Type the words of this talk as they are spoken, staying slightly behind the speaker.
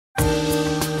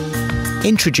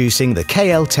Introducing the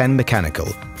KL10 Mechanical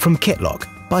from Kitlock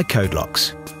by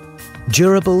Codelocks.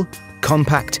 Durable,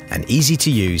 compact and easy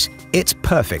to use, it's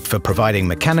perfect for providing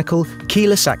mechanical,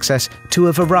 keyless access to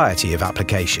a variety of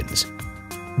applications.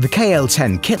 The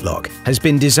KL10 Kitlock has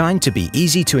been designed to be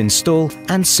easy to install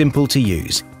and simple to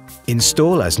use.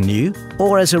 Install as new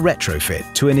or as a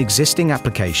retrofit to an existing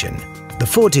application. The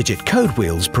 4-digit code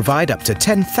wheels provide up to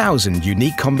 10,000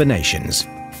 unique combinations.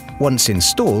 Once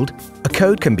installed, a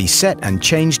code can be set and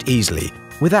changed easily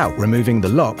without removing the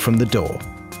lock from the door.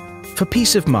 For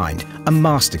peace of mind, a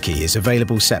master key is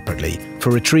available separately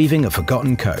for retrieving a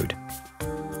forgotten code.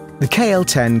 The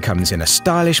KL10 comes in a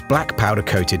stylish black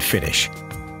powder-coated finish,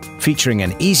 featuring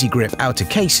an easy grip outer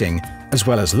casing as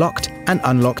well as locked and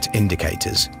unlocked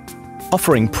indicators.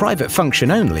 Offering private function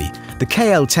only, the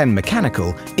KL10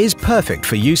 Mechanical is perfect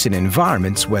for use in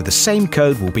environments where the same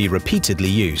code will be repeatedly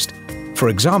used, for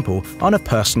example on a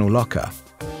personal locker.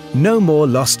 No more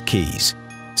lost keys.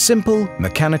 Simple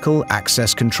mechanical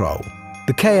access control.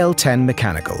 The KL10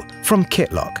 Mechanical from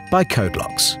Kitlock by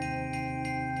Codelocks.